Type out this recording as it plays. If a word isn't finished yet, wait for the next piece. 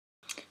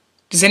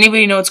Does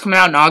anybody know what's coming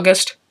out in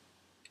August?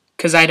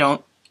 Because I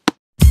don't.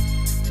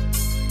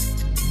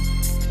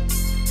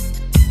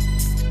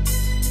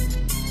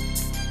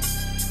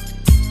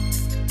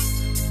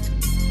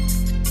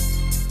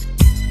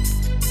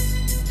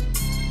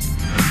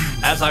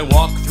 As I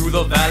walk through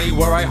the valley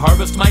where I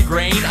harvest my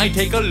grain, I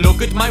take a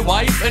look at my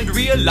wife and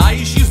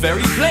realize she's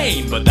very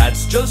plain, but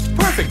that's just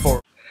perfect for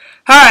her.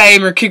 Hi,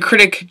 I'm your kid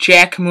critic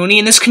Jack Mooney,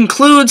 and this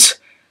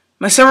concludes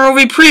my summer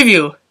movie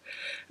preview.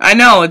 I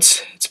know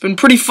it's been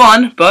pretty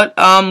fun, but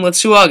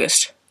let's do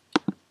August.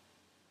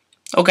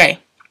 Okay,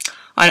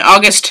 on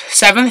August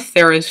 7th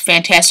there is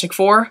Fantastic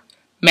Four,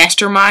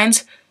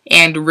 Masterminds,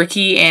 and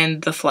Ricky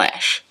and the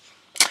Flash.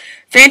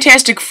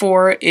 Fantastic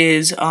Four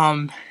is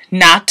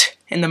not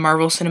in the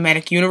Marvel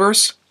Cinematic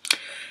Universe,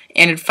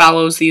 and it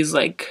follows these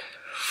like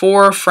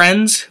 4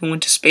 friends who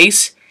went to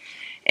space,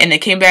 and they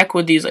came back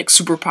with these like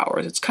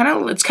superpowers. It's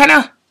kind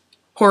of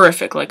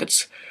horrific. Like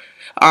it's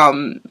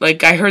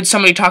like I heard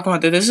somebody talking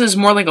about that this is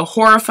more like a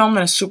horror film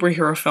than a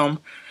superhero film.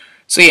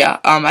 So yeah,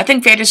 I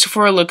think Fantastic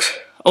Four looks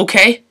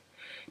okay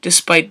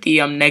despite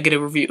the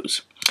negative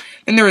reviews.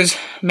 Then there is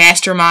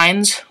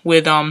Masterminds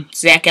with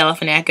Zach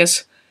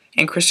Galifianakis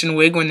and Kristen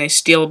Wiig when they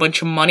steal a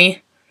bunch of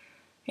money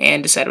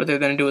and decide what they're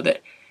going to do with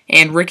it.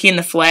 And Ricky and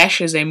the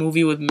Flash is a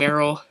movie with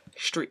Meryl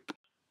Streep.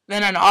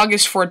 Then on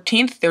August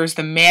 14th, there's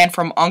The Man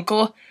from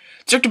U.N.C.L.E.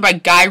 It's directed by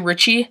Guy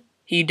Ritchie.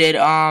 He did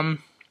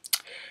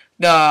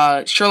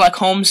the Sherlock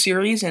Holmes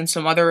series and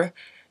some other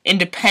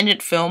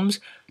independent films.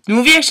 The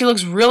movie actually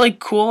looks really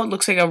cool. It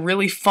looks like a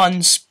really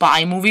fun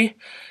spy movie.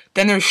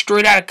 Then there's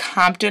Straight Outta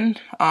Compton.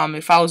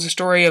 It follows the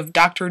story of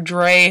Dr.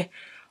 Dre,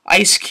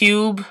 Ice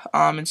Cube,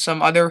 and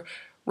some other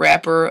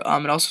rapper.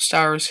 It also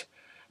stars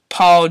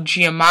Paul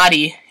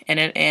Giamatti in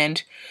it,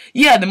 and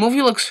yeah, the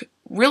movie looks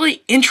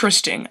really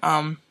interesting.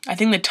 I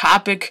think the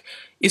topic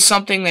is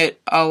something that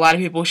a lot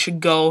of people should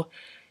go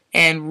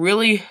and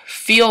really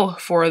feel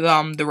for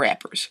the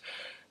rappers.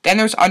 Then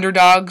there's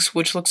Underdogs,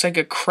 which looks like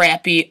a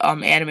crappy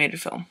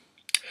animated film.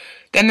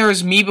 Then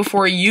there's Me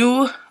Before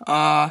You,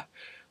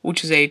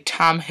 which is a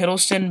Tom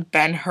Hiddleston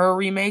Ben-Hur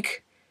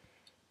remake.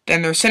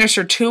 Then there's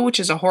Sinister 2, which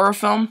is a horror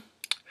film.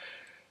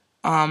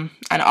 On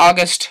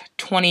August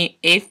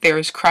 28th,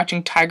 there's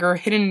Crouching Tiger,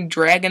 Hidden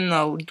Dragon,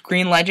 The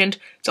Green Legend.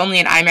 It's only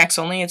in IMAX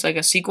only. It's like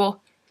a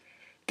sequel.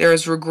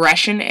 There's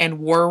Regression and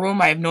War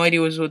Room. I have no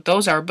idea what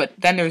those are. But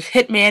then there's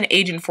Hitman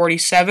Agent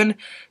 47,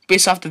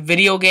 based off the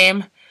video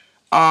game.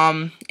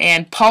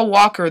 And Paul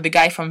Walker, the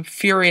guy from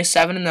Furious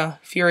 7 in the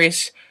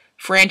Furious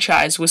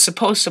franchise, was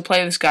supposed to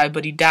play this guy,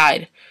 but he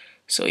died.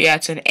 So yeah,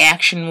 it's an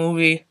action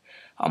movie.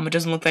 It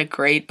doesn't look that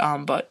great,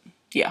 but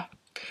yeah.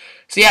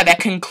 So yeah, that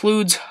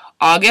concludes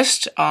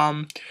August.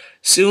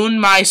 Soon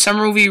my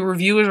summer movie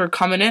reviewers are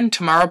coming in.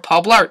 Tomorrow,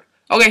 Paul Blart.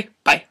 Okay,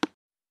 bye.